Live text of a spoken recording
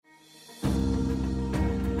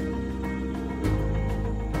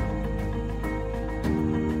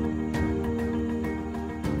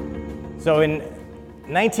So in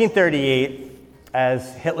 1938,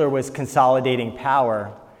 as Hitler was consolidating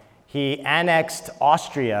power, he annexed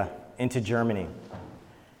Austria into Germany.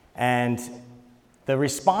 And the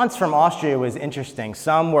response from Austria was interesting.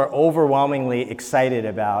 Some were overwhelmingly excited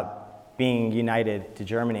about being united to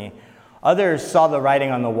Germany. Others saw the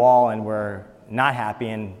writing on the wall and were not happy,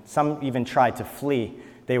 and some even tried to flee.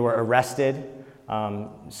 They were arrested,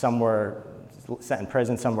 some were sent in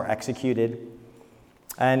prison, some were executed.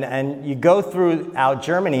 And you go throughout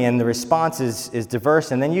Germany, and the response is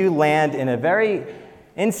diverse, and then you land in a very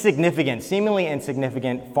seemingly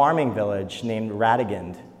insignificant farming village named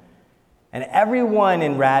Radegund. And everyone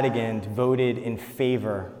in Radegund voted in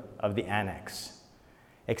favor of the annex,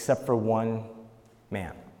 except for one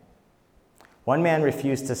man. One man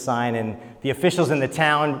refused to sign, and the officials in the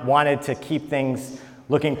town wanted to keep things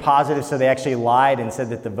looking positive, so they actually lied and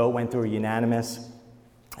said that the vote went through unanimous.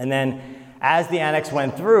 And then, as the annex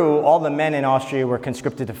went through, all the men in Austria were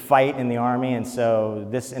conscripted to fight in the army, and so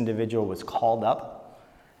this individual was called up.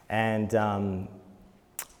 And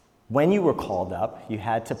when you were called up, you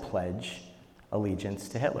had to pledge allegiance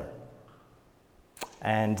to Hitler.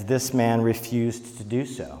 And this man refused to do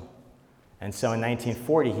so. And so in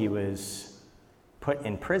 1940, he was put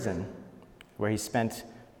in prison, where he spent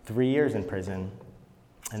 3 years in prison,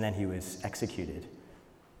 and then he was executed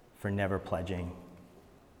for never pledging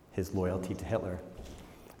his loyalty to Hitler.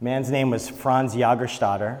 The man's name was Franz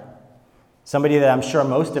Jagerstatter, somebody that I'm sure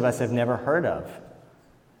most of us have never heard of.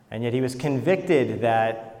 And yet he was convicted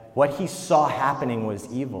that what he saw happening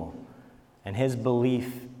was evil, and his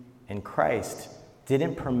belief in Christ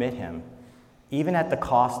didn't permit him, even at the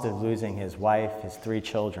cost of losing his wife, his 3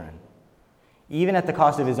 children, even at the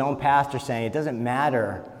cost of his own pastor saying, it doesn't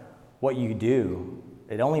matter what you do,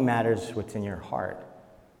 it only matters what's in your heart.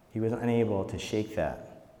 He was unable to shake that.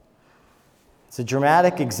 It's a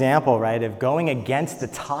dramatic example, right, of going against the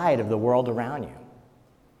tide of the world around you.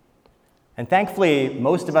 And thankfully,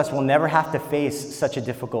 most of us will never have to face such a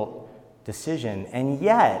difficult decision. And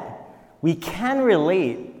yet, we can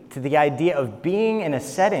relate to the idea of being in a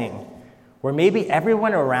setting where maybe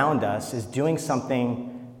everyone around us is doing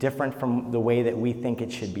something different from the way that we think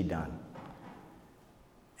it should be done.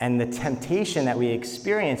 And the temptation that we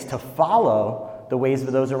experience to follow the ways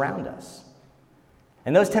of those around us.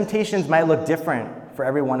 And those temptations might look different for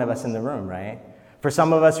every one of us in the room, right? For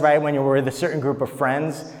some of us, right, when we're with a certain group of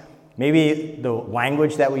friends, maybe the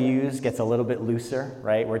language that we use gets a little bit looser,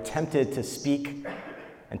 right? We're tempted to speak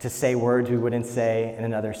and to say words we wouldn't say in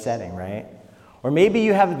another setting, right? Or maybe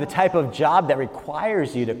you have the type of job that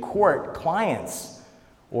requires you to court clients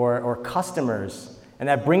or customers, and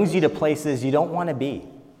that brings you to places you don't want to be.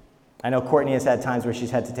 I know Courtney has had times where she's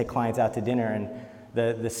had to take clients out to dinner, and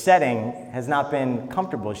the setting has not been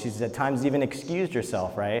comfortable. She's at times even excused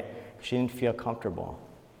herself, right? She didn't feel comfortable.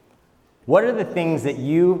 What are the things that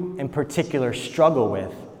you in particular struggle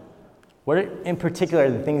with? What are in particular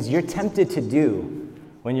the things you're tempted to do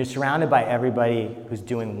when you're surrounded by everybody who's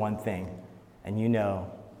doing one thing and you know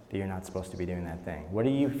that you're not supposed to be doing that thing? What do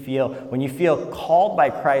you feel when you feel called by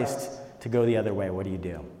Christ to go the other way? What do you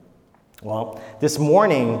do? Well, this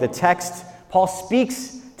morning, the text, Paul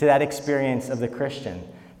speaks to that experience of the Christian,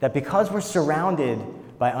 that because we're surrounded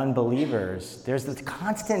by unbelievers, there's this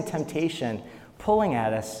constant temptation pulling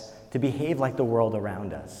at us to behave like the world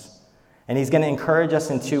around us. And he's going to encourage us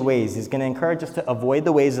in 2 ways. He's going to encourage us to avoid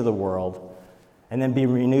the ways of the world and then be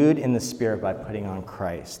renewed in the Spirit by putting on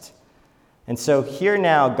Christ. And so hear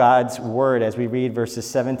now God's word as we read verses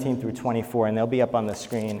 17 through 24, and they'll be up on the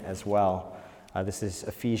screen as well. This is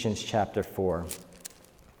Ephesians chapter 4.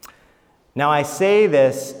 Now I say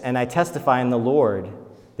this, and I testify in the Lord,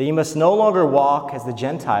 that you must no longer walk as the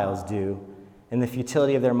Gentiles do in the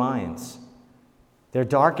futility of their minds. They're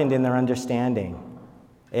darkened in their understanding,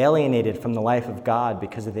 alienated from the life of God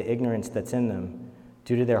because of the ignorance that's in them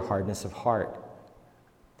due to their hardness of heart.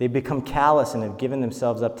 They've become callous and have given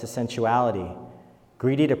themselves up to sensuality,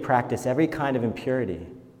 greedy to practice every kind of impurity.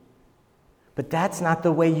 But that's not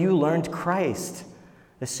the way you learned Christ,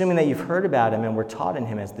 assuming that you've heard about him and were taught in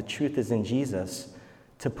him as the truth is in Jesus,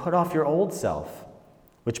 to put off your old self,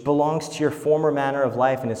 which belongs to your former manner of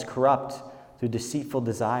life and is corrupt through deceitful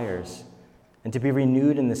desires, and to be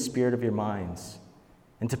renewed in the spirit of your minds,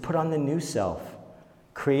 and to put on the new self,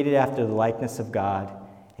 created after the likeness of God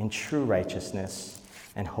in true righteousness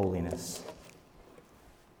and holiness.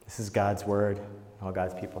 This is God's word. All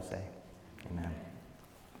God's people say, amen.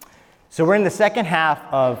 So we're in the second half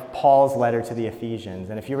of Paul's letter to the Ephesians.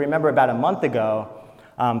 And if you remember about a month ago,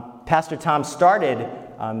 Pastor Tom started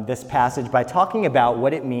this passage by talking about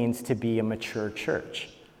what it means to be a mature church.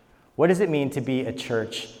 What does it mean to be a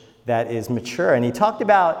church that is mature. And he talked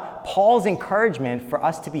about Paul's encouragement for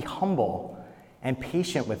us to be humble and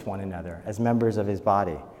patient with one another as members of his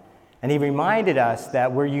body. And he reminded us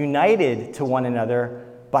that we're united to one another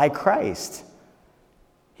by Christ.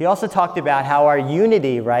 He also talked about how our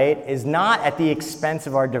unity, right, is not at the expense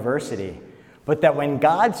of our diversity, but that when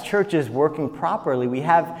God's church is working properly, we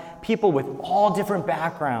have people with all different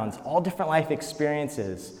backgrounds, all different life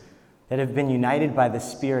experiences that have been united by the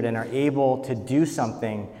Spirit and are able to do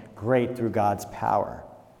something great through God's power.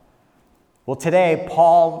 Well, today,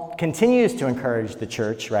 Paul continues to encourage the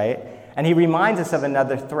church, right? And he reminds us of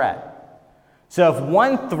another threat. So if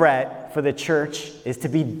one threat for the church is to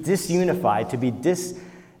be disunified, to be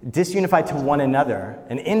disunified to one another,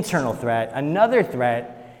 an internal threat, another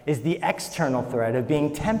threat is the external threat of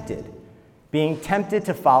being tempted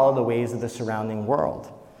to follow the ways of the surrounding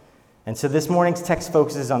world. And so this morning's text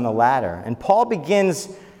focuses on the latter. And Paul begins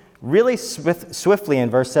really swiftly in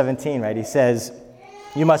verse 17, right? He says,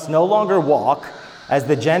 "You must no longer walk as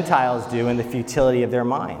the Gentiles do in the futility of their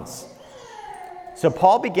minds." So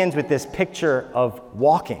Paul begins with this picture of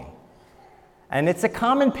walking. And it's a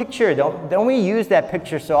common picture. Don't we use that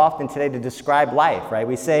picture so often today to describe life, right?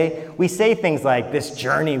 We say things like this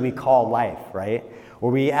journey we call life, right?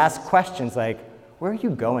 Or we ask questions like, where are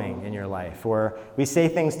you going in your life? Or we say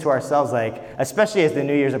things to ourselves like, especially as the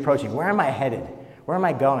New Year's approaching, where am I headed? Where am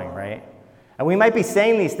I going, right? And we might be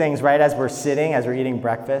saying these things, right, as we're sitting, as we're eating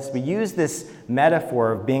breakfast. We use this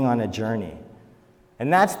metaphor of being on a journey.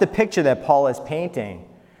 And that's the picture that Paul is painting.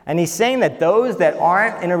 And he's saying that those that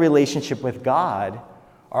aren't in a relationship with God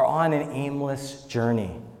are on an aimless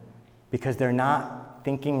journey because they're not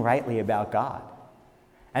thinking rightly about God.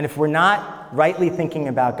 And if we're not rightly thinking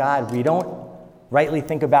about God, we don't rightly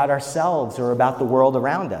think about ourselves or about the world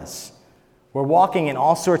around us. We're walking in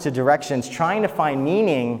all sorts of directions, trying to find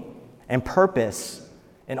meaning and purpose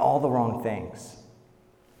in all the wrong things.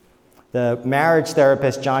 The marriage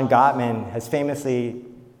therapist John Gottman has famously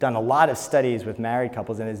done a lot of studies with married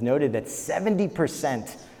couples and has noted that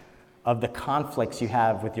 70% of the conflicts you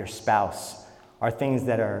have with your spouse are things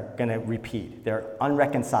that are going to repeat. They're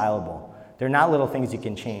unreconcilable. They're not little things you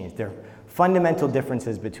can change. They're fundamental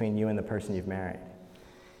differences between you and the person you've married.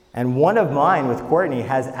 And one of mine with Courtney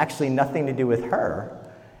has actually nothing to do with her.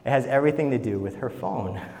 It has everything to do with her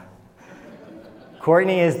phone.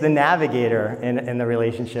 Courtney is the navigator in the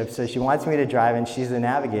relationship, so she wants me to drive and she's the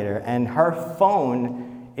navigator. And her phone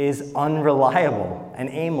is unreliable and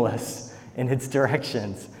aimless in its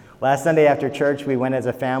directions. Last Sunday after church, we went as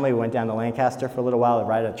a family. We went down to Lancaster for a little while to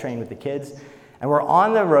ride a train with the kids. And we're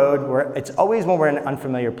on the road. It's always when we're in an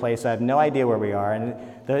unfamiliar place, so I have no idea where we are. And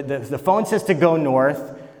the phone says to go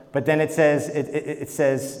north, but then it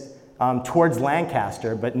says towards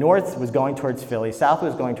Lancaster, but north was going towards Philly, south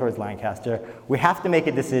was going towards Lancaster. We have to make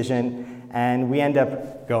a decision, and we end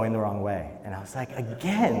up going the wrong way. And I was like,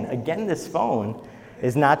 again, this phone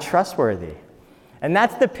is not trustworthy. And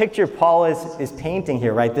that's the picture Paul is painting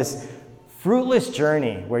here, right? This fruitless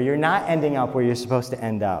journey where you're not ending up where you're supposed to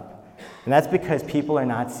end up. And that's because people are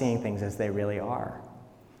not seeing things as they really are.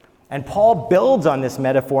 And Paul builds on this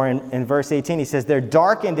metaphor in verse 18. He says, they're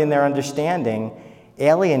darkened in their understanding,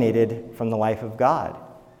 alienated from the life of God.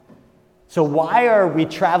 So why are we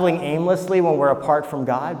traveling aimlessly when we're apart from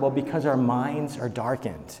God? Well, because our minds are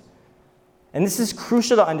darkened. And this is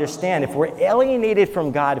crucial to understand. If we're alienated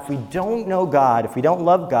from God, if we don't know God, if we don't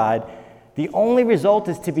love God, the only result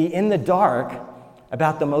is to be in the dark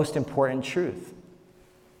about the most important truth.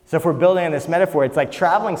 So if we're building on this metaphor, it's like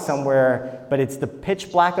traveling somewhere, but it's the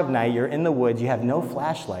pitch black of night, you're in the woods, you have no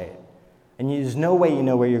flashlight, and there's no way you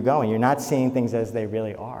know where you're going. You're not seeing things as they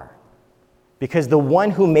really are. Because the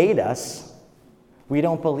one who made us, we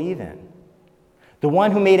don't believe in. The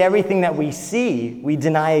one who made everything that we see, we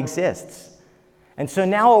deny exists. And so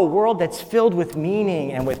now a world that's filled with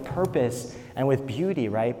meaning and with purpose and with beauty,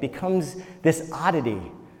 right, becomes this oddity,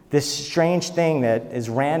 this strange thing that is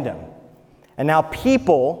random. And now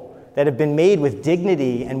people that have been made with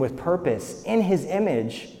dignity and with purpose in his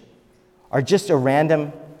image are just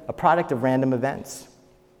a product of random events.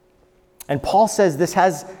 And Paul says this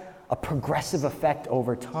has a progressive effect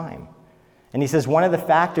over time. And he says one of the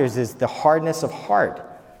factors is the hardness of heart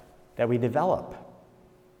that we develop.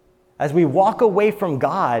 As we walk away from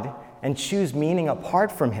God and choose meaning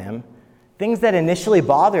apart from him, things that initially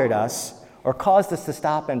bothered us or caused us to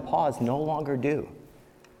stop and pause no longer do.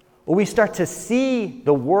 Or we start to see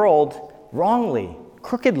the world wrongly,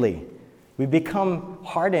 crookedly. We become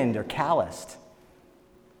hardened or calloused.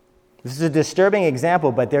 This is a disturbing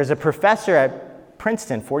example, but there's a professor at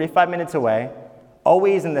Princeton, 45 minutes away,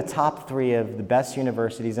 always in the top 3 of the best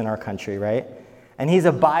universities in our country, right? and he's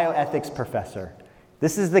a bioethics professor.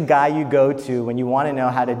 This is the guy you go to when you want to know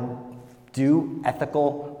how to do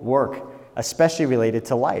ethical work, especially related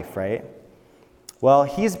to life, right? Well,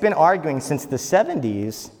 he's been arguing since the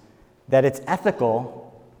 70s that it's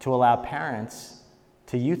ethical to allow parents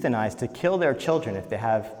to euthanize, to kill their children if they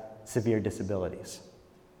have severe disabilities.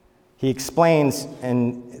 He explains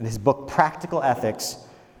in his book, Practical Ethics,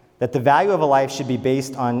 that the value of a life should be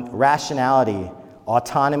based on rationality,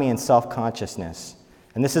 autonomy, and self-consciousness.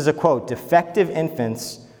 And this is a quote, "Defective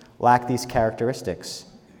infants lack these characteristics.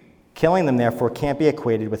 Killing them, therefore, can't be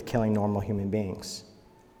equated with killing normal human beings."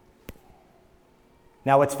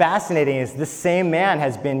 Now, what's fascinating is this same man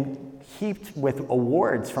has been heaped with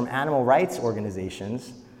awards from animal rights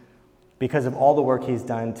organizations because of all the work he's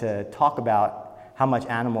done to talk about how much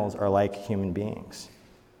animals are like human beings.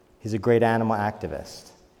 He's a great animal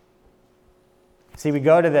activist. See, we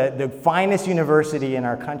go to the finest university in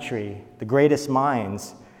our country, the greatest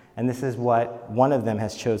minds, and this is what one of them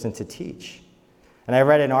has chosen to teach. And I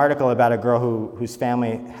read an article about a girl whose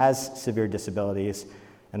family has severe disabilities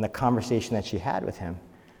and the conversation that she had with him.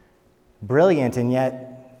 Brilliant, and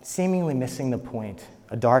yet seemingly missing the point,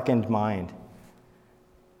 a darkened mind.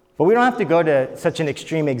 But we don't have to go to such an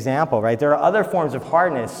extreme example, right? There are other forms of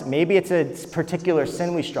hardness. Maybe it's a particular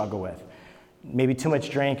sin we struggle with. Maybe too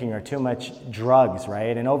much drinking or too much drugs,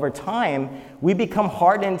 right? And over time, we become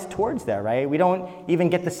hardened towards that, right? We don't even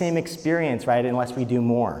get the same experience, right, unless we do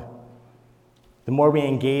more. The more we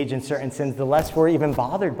engage in certain sins, the less we're even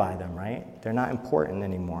bothered by them, right? They're not important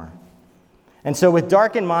anymore. And so with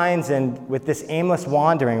darkened minds and with this aimless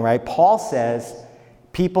wandering, right, Paul says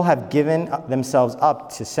people have given themselves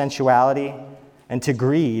up to sensuality and to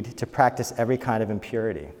greed to practice every kind of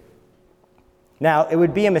impurity. Now, it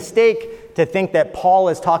would be a mistake to think that Paul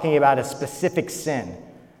is talking about a specific sin,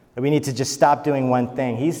 that we need to just stop doing one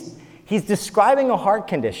thing. He's describing a heart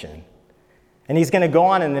condition. And he's going to go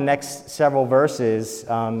on in the next several verses,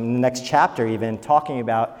 in the next chapter even, talking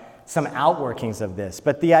about some outworkings of this.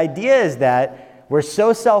 But the idea is that we're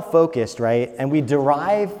so self-focused, right? And we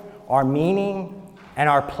derive our meaning and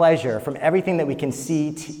our pleasure from everything that we can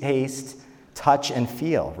see, taste, touch, and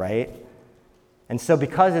feel, right? And so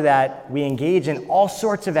because of that, we engage in all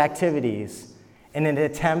sorts of activities in an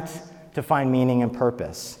attempt to find meaning and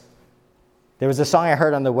purpose. There was a song I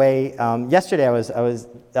heard on the way yesterday. I was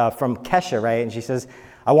from Kesha, right? And she says,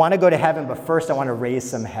 "I want to go to heaven, but first I want to raise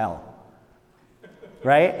some hell."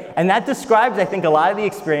 Right? And that describes, I think, a lot of the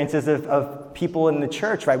experiences of people in the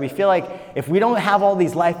church, right? We feel like if we don't have all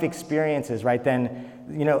these life experiences, right, then,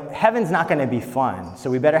 heaven's not going to be fun. So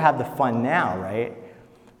we better have the fun now, right?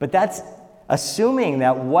 But that's assuming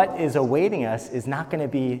that what is awaiting us is not going to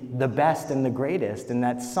be the best and the greatest, and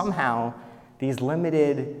that somehow these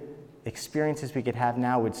limited experiences we could have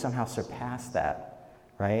now would somehow surpass that,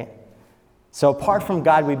 right? So apart from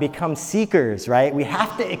God, we become seekers, right? We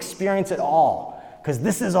have to experience it all, because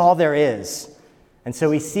this is all there is. And so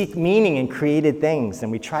we seek meaning in created things,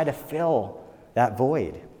 and we try to fill that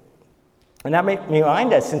void. And that may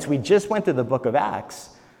remind us, since we just went through the book of Acts,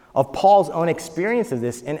 of Paul's own experience of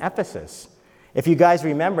this in Ephesus. If you guys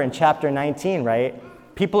remember in chapter 19, right,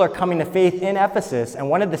 people are coming to faith in Ephesus, and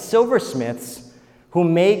one of the silversmiths who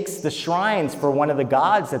makes the shrines for one of the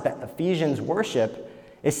gods that the Ephesians worship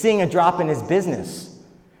is seeing a drop in his business.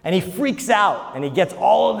 And he freaks out, and he gets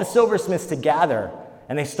all of the silversmiths to gather,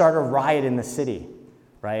 and they start a riot in the city,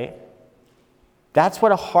 right? That's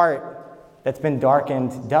what a heart that's been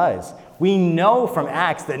darkened does. We know from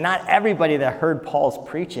Acts that not everybody that heard Paul's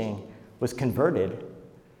preaching was converted.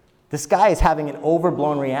 This guy is having an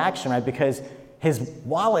overblown reaction, right? Because his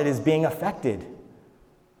wallet is being affected.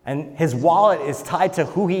 And his wallet is tied to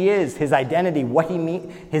who he is, his identity,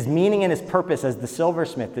 his meaning and his purpose as the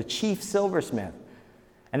silversmith, the chief silversmith.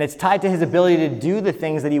 And it's tied to his ability to do the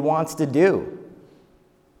things that he wants to do.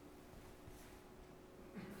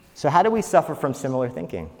 So how do we suffer from similar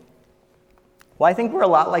thinking? Well, I think we're a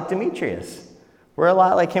lot like Demetrius. We're a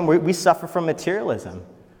lot like him. We suffer from materialism.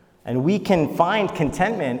 And we can find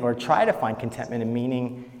contentment or try to find contentment and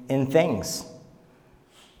meaning in things.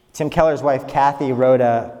 Tim Keller's wife, Kathy, wrote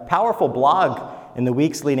a powerful blog in the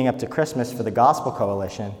weeks leading up to Christmas for the Gospel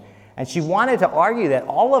Coalition. And she wanted to argue that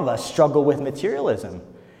all of us struggle with materialism.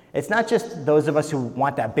 It's not just those of us who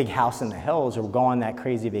want that big house in the hills or go on that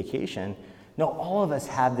crazy vacation. No, all of us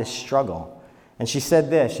have this struggle. And she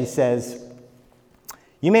said this, she says,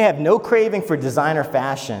 "You may have no craving for designer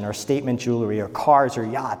fashion or statement jewelry or cars or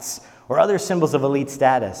yachts or other symbols of elite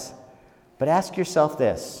status. But ask yourself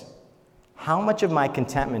this, how much of my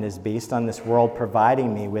contentment is based on this world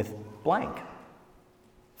providing me with blank?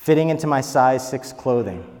 Fitting into my size 6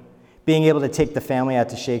 clothing, being able to take the family out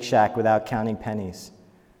to Shake Shack without counting pennies,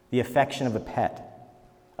 the affection of a pet,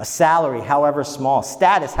 a salary, however small,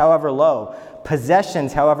 status, however low,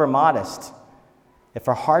 possessions, however modest. If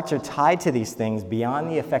our hearts are tied to these things beyond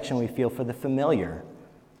the affection we feel for the familiar,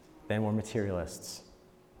 then we're materialists.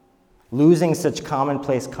 Losing such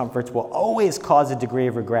commonplace comforts will always cause a degree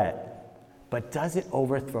of regret, but does it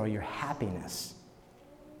overthrow your happiness?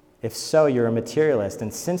 If so, you're a materialist,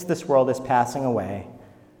 and since this world is passing away,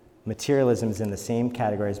 materialism is in the same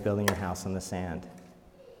category as building your house on the sand.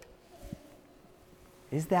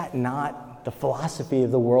 Is that not the philosophy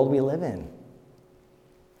of the world we live in?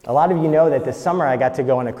 A lot of you know that this summer I got to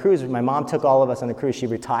go on a cruise. My mom took all of us on a cruise. She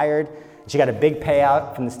retired. She got a big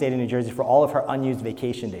payout from the state of New Jersey for all of her unused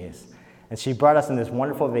vacation days. And she brought us on this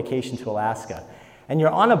wonderful vacation to Alaska. And you're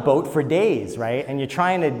on a boat for days, right? And you're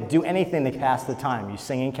trying to do anything to pass the time. You're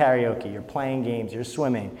singing karaoke, you're playing games, you're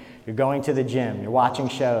swimming, you're going to the gym, you're watching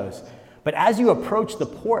shows. But as you approach the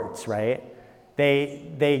ports, right,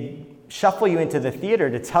 they shuffle you into the theater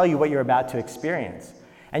to tell you what you're about to experience.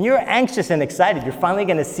 And you're anxious and excited. You're finally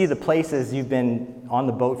going to see the places you've been on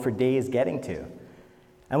the boat for days getting to.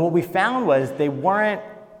 And what we found was they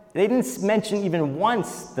didn't mention even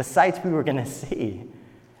once the sights we were going to see.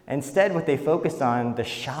 Instead, what they focused on, the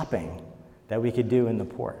shopping that we could do in the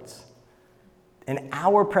ports. And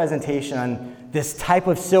our presentation on this type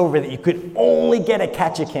of silver that you could only get at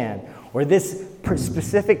Ketchikan, or this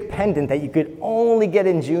specific pendant that you could only get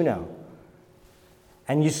in Juneau.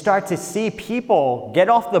 And you start to see people get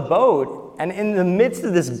off the boat, and in the midst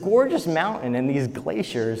of this gorgeous mountain and these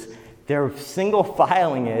glaciers, they're single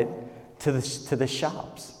filing it to the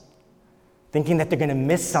shops, thinking that they're going to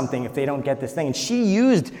miss something if they don't get this thing. And she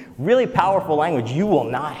used really powerful language. You will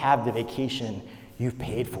not have the vacation you've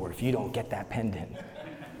paid for if you don't get that pendant.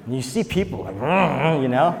 And you see people like, you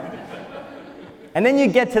know? And then you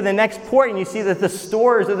get to the next port and you see that the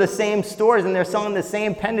stores are the same stores and they're selling the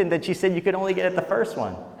same pendant that she said you could only get at the first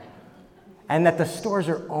one. And that the stores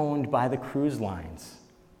are owned by the cruise lines.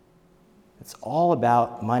 It's all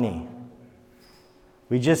about money.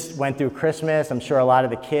 We just went through Christmas. I'm sure a lot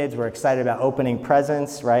of the kids were excited about opening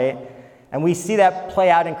presents, right? And we see that play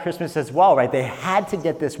out in Christmas as well, right? They had to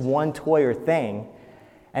get this one toy or thing,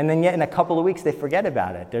 and then yet in a couple of weeks they forget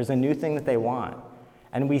about it. There's a new thing that they want.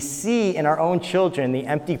 And we see in our own children the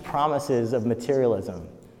empty promises of materialism.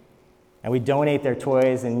 And we donate their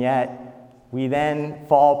toys, and yet we then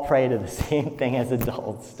fall prey to the same thing as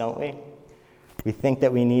adults, don't we? We think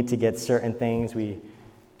that we need to get certain things. We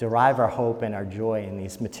derive our hope and our joy in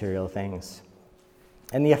these material things.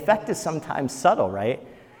 And the effect is sometimes subtle, right?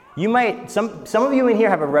 You might, some of you in here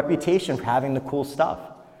have a reputation for having the cool stuff.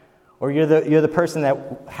 Or you're the person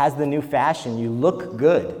that has the new fashion. You look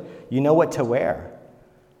good. You know what to wear.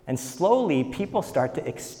 And slowly, people start to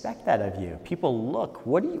expect that of you. People look,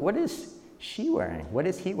 what is she wearing? What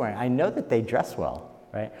is he wearing? I know that they dress well,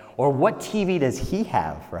 right? Or what TV does he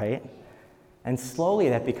have, right? And slowly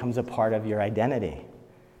that becomes a part of your identity.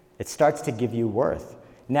 It starts to give you worth.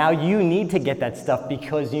 Now you need to get that stuff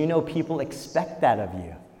because you know people expect that of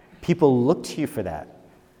you. People look to you for that.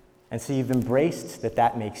 And so you've embraced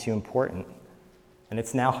that makes you important. And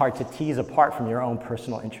it's now hard to tease apart from your own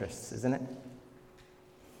personal interests, isn't it?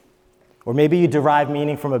 Or maybe you derive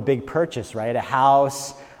meaning from a big purchase, right? A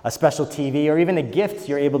house, a special TV, or even a gift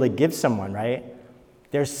you're able to give someone, right?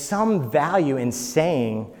 There's some value in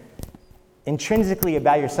saying intrinsically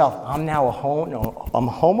about yourself, I'm now a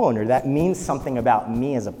homeowner. That means something about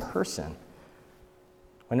me as a person.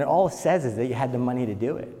 When it all it says is that you had the money to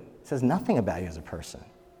do it. It says nothing about you as a person.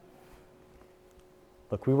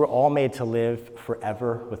 Look, we were all made to live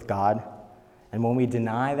forever with God. And when we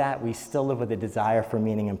deny that, we still live with a desire for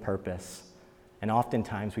meaning and purpose. And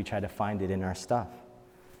oftentimes we try to find it in our stuff.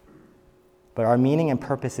 But our meaning and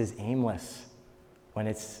purpose is aimless when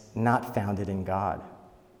it's not founded in God.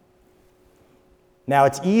 Now,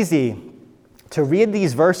 it's easy to read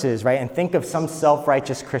these verses, right, and think of some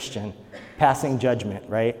self-righteous Christian passing judgment,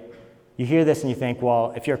 right? You hear this and you think,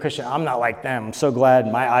 well, if you're a Christian, I'm not like them. I'm so glad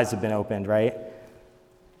my eyes have been opened, right?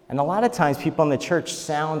 And a lot of times people in the church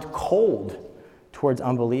sound cold towards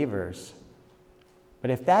unbelievers.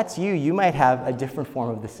 But if that's you, you might have a different form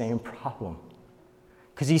of the same problem.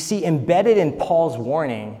 Because you see, embedded in Paul's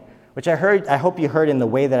warning, which I hope you heard in the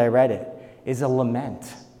way that I read it, is a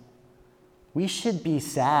lament. We should be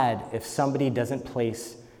sad if somebody doesn't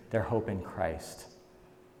place their hope in Christ.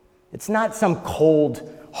 It's not some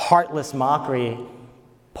cold, heartless mockery.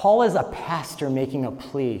 Paul is a pastor making a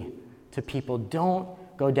plea to people, don't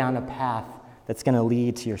go down a path that's going to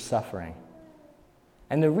lead to your suffering.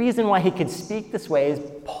 And the reason why he could speak this way is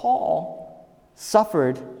Paul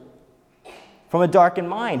suffered from a darkened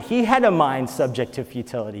mind. He had a mind subject to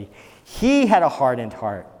futility. He had a hardened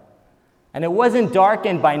heart. And it wasn't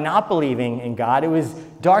darkened by not believing in God. It was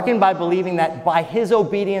darkened by believing that by his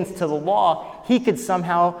obedience to the law, he could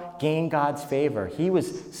somehow gain God's favor. He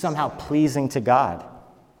was somehow pleasing to God.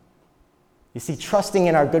 You see, trusting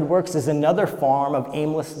in our good works is another form of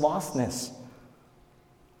aimless lostness.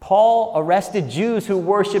 Paul arrested Jews who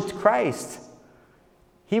worshiped Christ.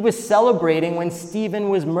 He was celebrating when Stephen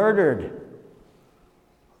was murdered.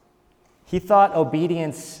 He thought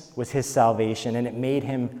obedience was his salvation, and it made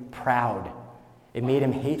him proud. It made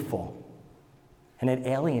him hateful, and it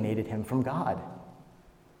alienated him from God.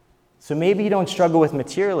 So maybe you don't struggle with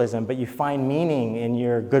materialism, but you find meaning in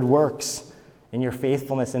your good works, in your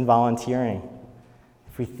faithfulness in volunteering.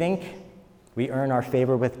 If we think we earn our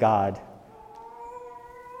favor with God,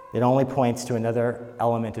 it only points to another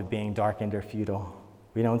element of being darkened or futile.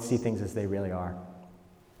 We don't see things as they really are.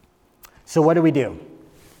 So what do?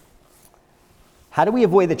 How do we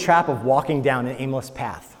avoid the trap of walking down an aimless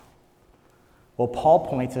path? Well, Paul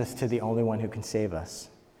points us to the only one who can save us.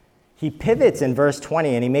 He pivots in verse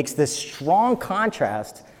 20, and he makes this strong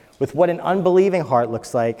contrast with what an unbelieving heart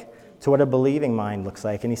looks like to what a believing mind looks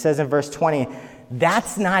like. And he says in verse 20,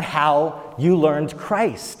 that's not how you learned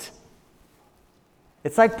Christ.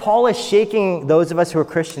 It's like Paul is shaking those of us who are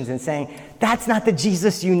Christians and saying, that's not the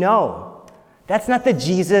Jesus you know. That's not the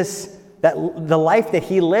Jesus, the life that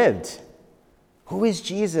he lived. Who is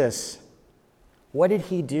Jesus? What did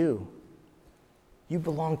he do? You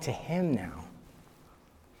belong to him now.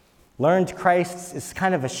 Learned Christ is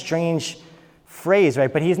kind of a strange phrase,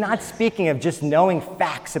 right? But he's not speaking of just knowing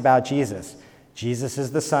facts about Jesus. Jesus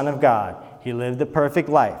is the Son of God. He lived a perfect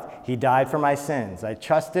life. He died for my sins. I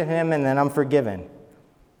trusted him and then I'm forgiven.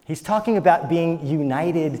 He's talking about being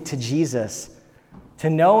united to Jesus, to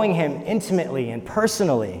knowing him intimately and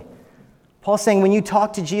personally. Paul's saying, when you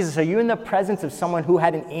talk to Jesus, are you in the presence of someone who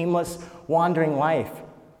had an aimless, wandering life?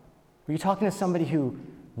 Were you talking to somebody who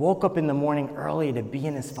woke up in the morning early to be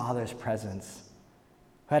in his Father's presence,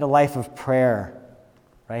 who had a life of prayer,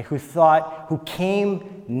 right? Who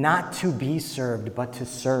came not to be served, but to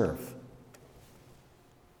serve?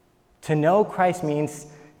 To know Christ means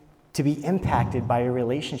to be impacted by your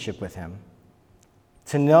relationship with him.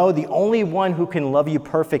 To know the only one who can love you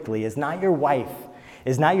perfectly is not your wife,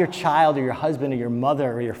 is not your child or your husband or your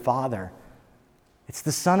mother or your father. It's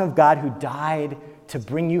the Son of God who died to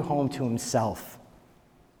bring you home to himself.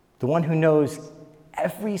 The one who knows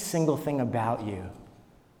every single thing about you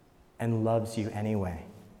and loves you anyway.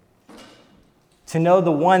 To know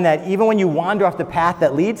the one that even when you wander off the path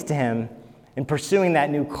that leads to him, in pursuing that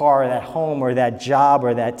new car or that home or that job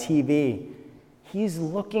or that TV, he's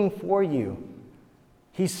looking for you.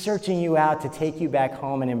 He's searching you out to take you back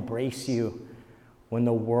home and embrace you when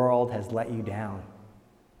the world has let you down.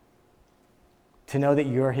 To know that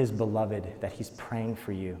you're his beloved, that he's praying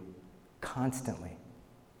for you constantly.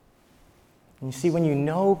 And you see, when you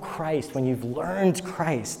know Christ, when you've learned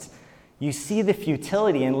Christ, you see the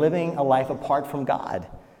futility in living a life apart from God.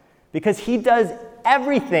 Because he does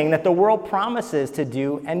everything that the world promises to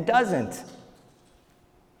do and doesn't.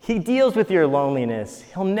 He deals with your loneliness.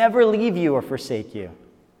 He'll never leave you or forsake you.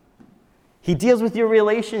 He deals with your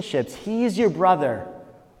relationships. He's your brother,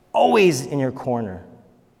 always in your corner.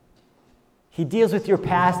 He deals with your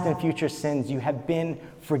past and future sins. You have been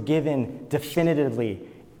forgiven definitively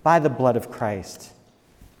by the blood of Christ.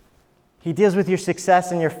 He deals with your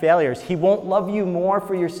success and your failures. He won't love you more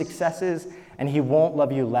for your successes, and he won't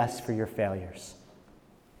love you less for your failures.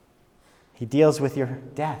 He deals with your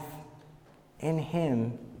death. In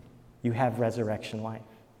him, you have resurrection life.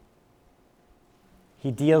 He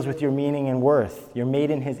deals with your meaning and worth. You're made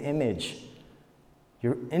in his image.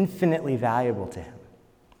 You're infinitely valuable to him.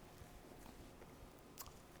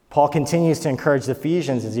 Paul continues to encourage the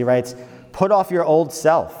Ephesians as he writes, "Put off your old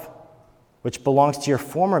self, which belongs to your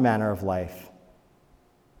former manner of life,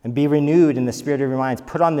 and be renewed in the spirit of your minds.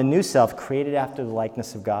 Put on the new self, created after the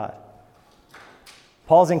likeness of God."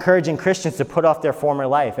 Paul's encouraging Christians to put off their former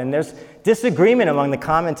life, and there's disagreement among the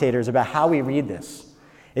commentators about how we read this.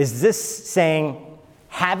 Is this saying,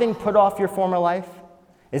 having put off your former life?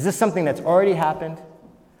 Is this something that's already happened?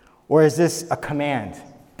 Or is this a command?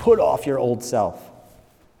 Put off your old self.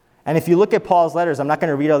 And if you look at Paul's letters, I'm not going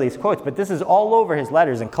to read all these quotes, but this is all over his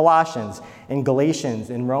letters in Colossians, in Galatians,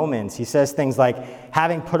 in Romans. He says things like,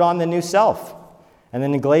 having put on the new self. And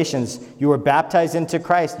then in Galatians, you were baptized into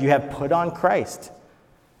Christ. You have put on Christ.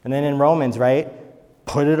 And then in Romans, right,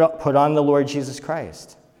 put on the Lord Jesus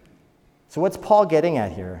Christ. So what's Paul getting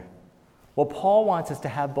at here? Well, Paul wants us to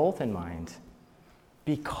have both in mind.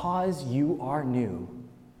 Because you are new,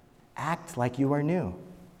 Act like you are new.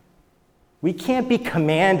 We can't be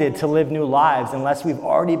commanded to live new lives unless we've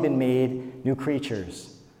already been made new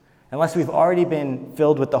creatures, unless we've already been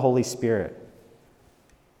filled with the Holy Spirit.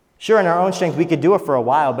 Sure, in our own strength, we could do it for a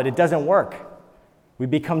while, but it doesn't work. We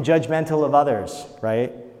become judgmental of others,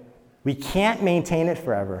 right? We can't maintain it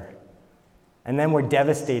forever. And then we're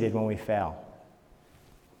devastated when we fail.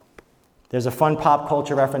 There's a fun pop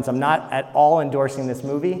culture reference. I'm not at all endorsing this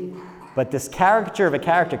movie, but this caricature of a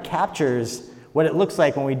character captures what it looks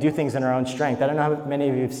like when we do things in our own strength. I don't know how many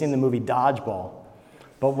of you have seen the movie Dodgeball,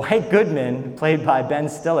 but White Goodman, played by Ben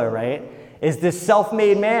Stiller, right, is this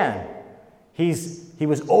self-made man. He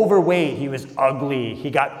was overweight, he was ugly,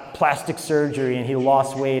 he got plastic surgery and he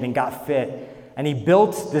lost weight and got fit. And he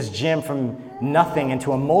built this gym from nothing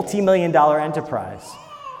into a multi-million-dollar enterprise.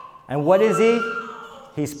 And what is he?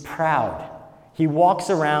 He's proud. He walks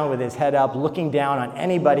around with his head up, looking down on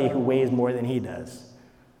anybody who weighs more than he does,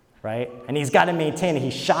 right? And he's got to maintain it. He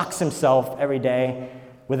shocks himself every day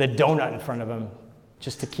with a donut in front of him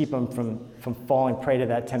just to keep him from falling prey to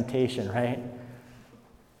that temptation, right?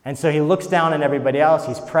 And so he looks down on everybody else.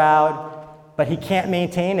 He's proud, but he can't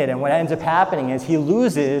maintain it. And what ends up happening is he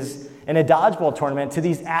loses in a dodgeball tournament to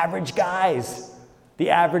these average guys, the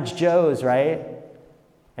average Joes, right?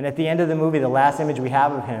 And at the end of the movie, the last image we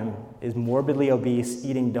have of him is morbidly obese,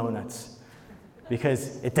 eating donuts,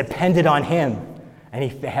 because it depended on him, and he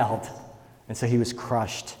failed, and so he was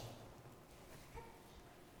crushed.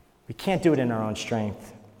 We can't do it in our own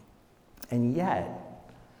strength. And yet,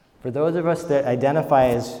 for those of us that identify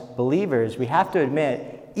as believers, we have to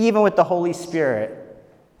admit, even with the Holy Spirit,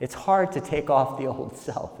 it's hard to take off the old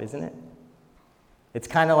self, isn't it? It's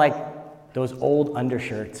kind of like those old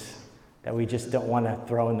undershirts that we just don't want to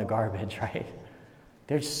throw in the garbage, right?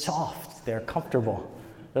 They're soft, they're comfortable.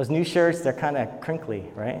 Those new shirts, they're kind of crinkly,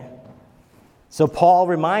 right? So Paul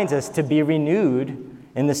reminds us to be renewed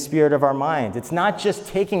in the spirit of our minds. It's not just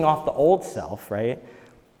taking off the old self, right?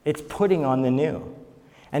 It's putting on the new.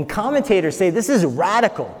 And commentators say this is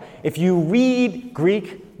radical. If you read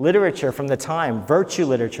Greek literature from the time, virtue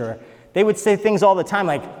literature, they would say things all the time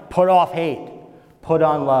like, put off hate, put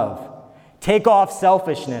on love. Take off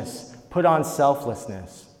selfishness, put on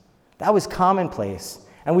selflessness. That was commonplace.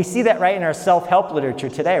 And we see that right in our self-help literature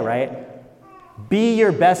today, right? Be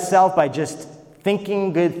your best self by just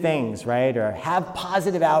thinking good things, right? Or have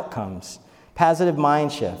positive outcomes, positive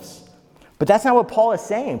mind shifts. But that's not what Paul is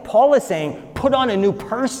saying. Paul is saying, put on a new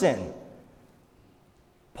person.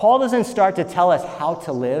 Paul doesn't start to tell us how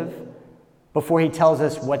to live before he tells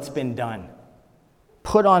us what's been done.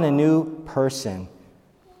 Put on a new person.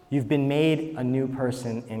 You've been made a new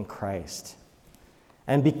person in Christ.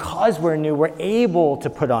 And because we're new, we're able to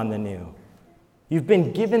put on the new. You've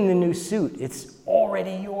been given the new suit. It's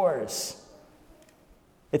already yours.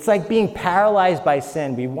 It's like being paralyzed by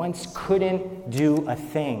sin. We once couldn't do a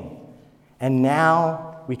thing. And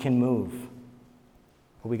now we can move.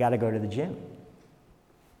 But we got to go to the gym.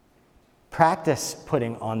 Practice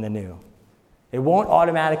putting on the new. It won't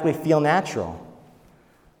automatically feel natural.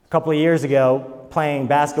 A couple of years ago, playing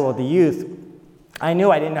basketball with the youth, I knew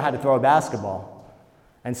I didn't know how to throw a basketball.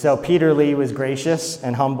 And so Peter Lee was gracious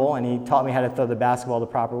and humble, and he taught me how to throw the basketball the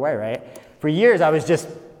proper way, right? For years, I was just,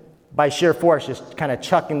 by sheer force, just kind of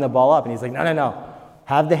chucking the ball up. And he's like, no.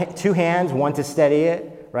 Have the two hands, one to steady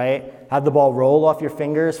it, right? Have the ball roll off your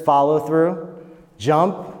fingers, follow through,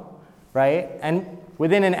 jump, right? And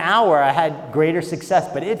within an hour, I had greater success,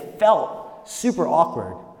 but it felt super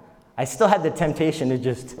awkward. I still had the temptation to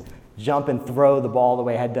just jump and throw the ball the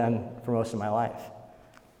way I had done for most of my life.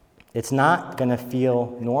 It's not going to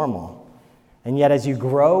feel normal. And yet, as you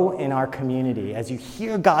grow in our community, as you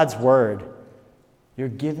hear God's word, you're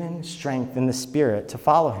given strength in the Spirit to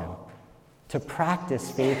follow him, to practice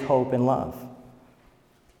faith, hope, and love.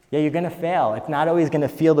 Yeah, you're going to fail. It's not always going to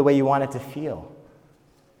feel the way you want it to feel.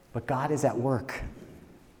 But God is at work.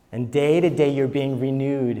 And day to day, you're being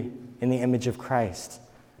renewed in the image of Christ.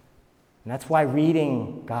 And that's why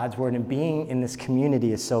reading God's word and being in this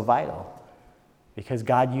community is so vital. Because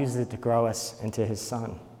God uses it to grow us into his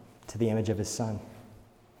Son, to the image of his Son.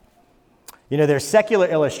 You know, there's secular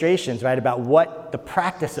illustrations, right, about what the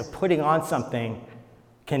practice of putting on something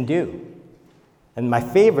can do. And my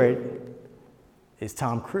favorite is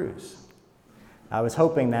Tom Cruise. I was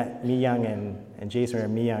hoping that Mi Young and Jason, or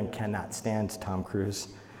Mi Young cannot stand Tom Cruise.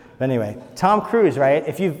 But anyway, Tom Cruise, right?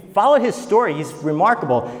 If you've followed his story, he's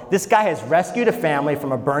remarkable. This guy has rescued a family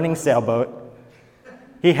from a burning sailboat.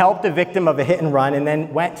 He helped a victim of a hit and run and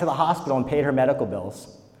then went to the hospital and paid her medical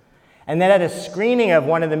bills. And then at a screening of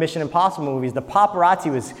one of the Mission Impossible movies, the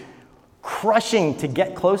paparazzi was crushing to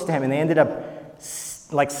get close to him, and they ended up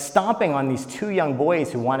like stomping on these two young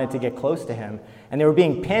boys who wanted to get close to him, and they were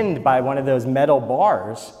being pinned by one of those metal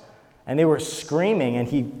bars, and they were screaming, and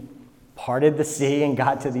he parted the sea and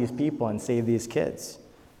got to these people and saved these kids.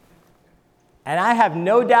 And I have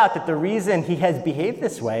no doubt that the reason he has behaved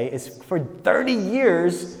this way is for 30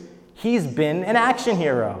 years, he's been an action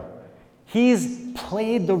hero. He's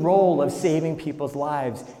played the role of saving people's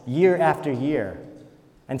lives year after year.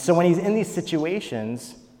 And so when he's in these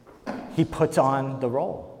situations, he puts on the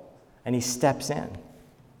role and he steps in.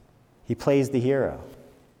 He plays the hero.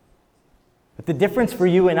 But the difference for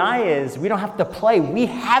you and I is we don't have to play. We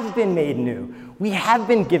have been made new. We have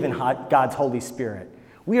been given God's Holy Spirit.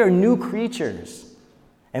 We are new creatures.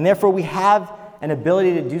 And therefore we have an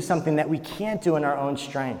ability to do something that we can't do in our own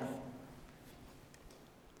strength.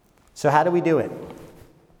 So how do we do it?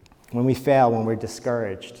 When we fail, when we're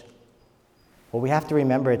discouraged? Well, we have to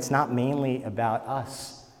remember it's not mainly about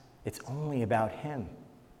us. It's only about him.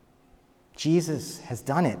 Jesus has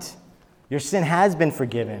done it. Your sin has been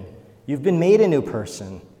forgiven. You've been made a new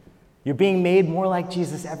person. You're being made more like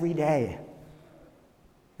Jesus every day.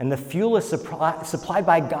 And the fuel is supplied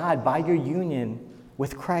by God by your union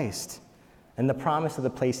with Christ and the promise of the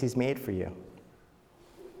place he's made for you.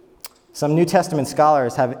 Some New Testament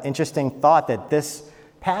scholars have an interesting thought that this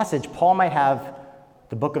passage, Paul might have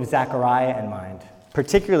the book of Zechariah in mind,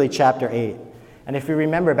 particularly chapter 8. And if you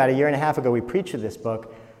remember, about a year and a half ago, we preached this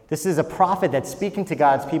book. This is a prophet that's speaking to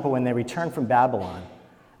God's people when they return from Babylon.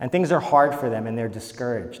 And things are hard for them and they're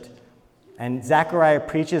discouraged. And Zechariah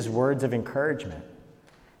preaches words of encouragement.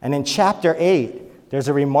 And in chapter 8, there's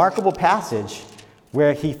a remarkable passage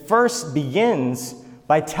where he first begins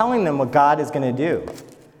by telling them what God is going to do.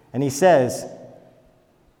 And he says,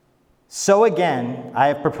 "So again, I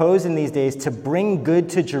have proposed in these days to bring good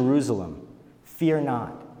to Jerusalem. Fear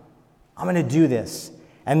not." I'm going to do this.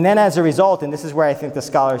 And then as a result, and this is where I think the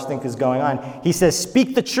scholars think is going on, he says,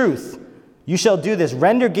 "Speak the truth. You shall do this.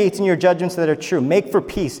 Render gates in your judgments that are true. Make for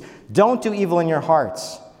peace. Don't do evil in your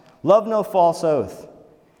hearts. Love no false oath."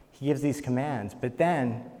 He gives these commands, but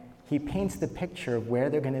then he paints the picture of where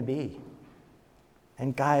they're going to be.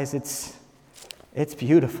 And guys, it's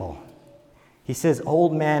beautiful. He says,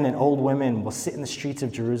 "Old men and old women will sit in the streets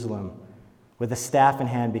of Jerusalem with a staff in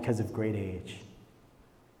hand because of great age."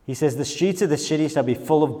 He says, "The streets of the city shall be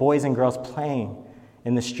full of boys and girls playing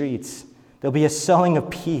in the streets. There'll be a sowing of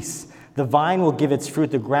peace. The vine will give its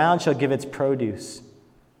fruit. The ground shall give its produce.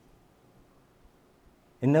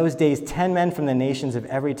 In those days, 10 men from the nations of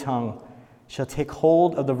every tongue shall take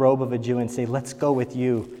hold of the robe of a Jew and say, 'Let's go with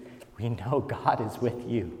you. We know God is with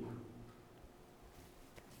you.'"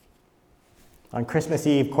 On Christmas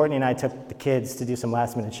Eve, Courtney and I took the kids to do some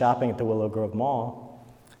last-minute shopping at the Willow Grove Mall,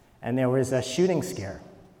 and there was a shooting scare.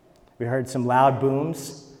 We heard some loud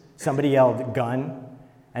booms. Somebody yelled, "Gun."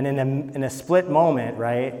 And in a split moment,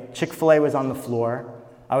 right, Chick-fil-A was on the floor.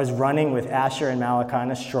 I was running with Asher and Malachi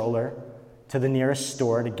in a stroller to the nearest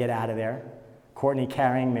store to get out of there. Courtney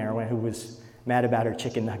carrying Merwin, who was mad about her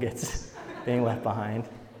chicken nuggets being left behind.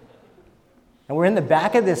 And we're in the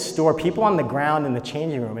back of this store, people on the ground in the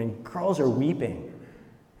changing room, and girls are weeping.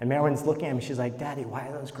 And Merwin's looking at me, she's like, "Daddy, why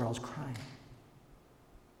are those girls crying?"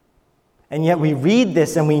 And yet we read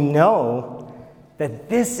this and we know that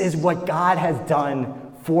this is what God has done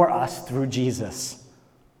for us through Jesus.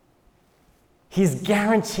 He's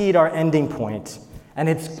guaranteed our ending point, and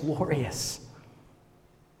it's glorious.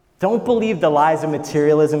 Don't believe the lies of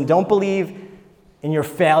materialism. Don't believe in your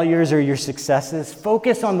failures or your successes.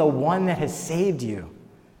 Focus on the one that has saved you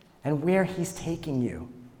and where he's taking you.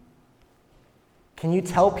 Can you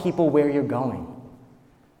tell people where you're going?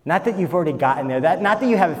 Not that you've already gotten there, not that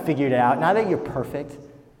you have it figured out, not that you're perfect.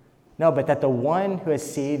 No, but that the one who has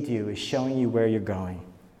saved you is showing you where you're going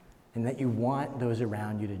and that you want those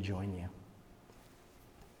around you to join you.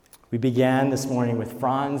 We began this morning with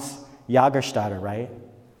Franz Jagerstatter, right?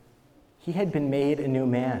 He had been made a new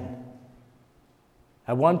man.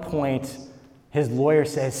 At one point, his lawyer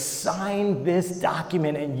says, "Sign this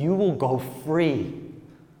document and you will go free."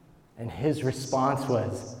 And his response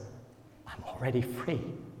was, "I'm already free.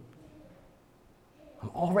 I'm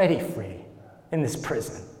already free in this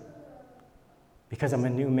prison because I'm a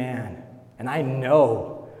new man and I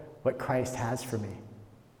know what Christ has for me."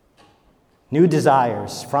 New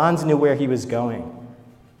desires. Franz knew where he was going.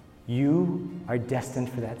 You are destined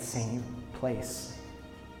for that same place.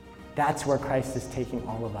 That's where Christ is taking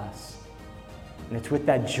all of us. And it's with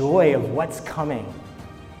that joy of what's coming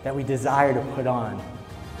that we desire to put on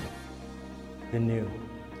the new.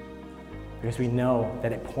 Because we know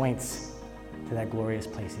that it points to that glorious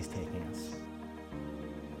place he's taking us.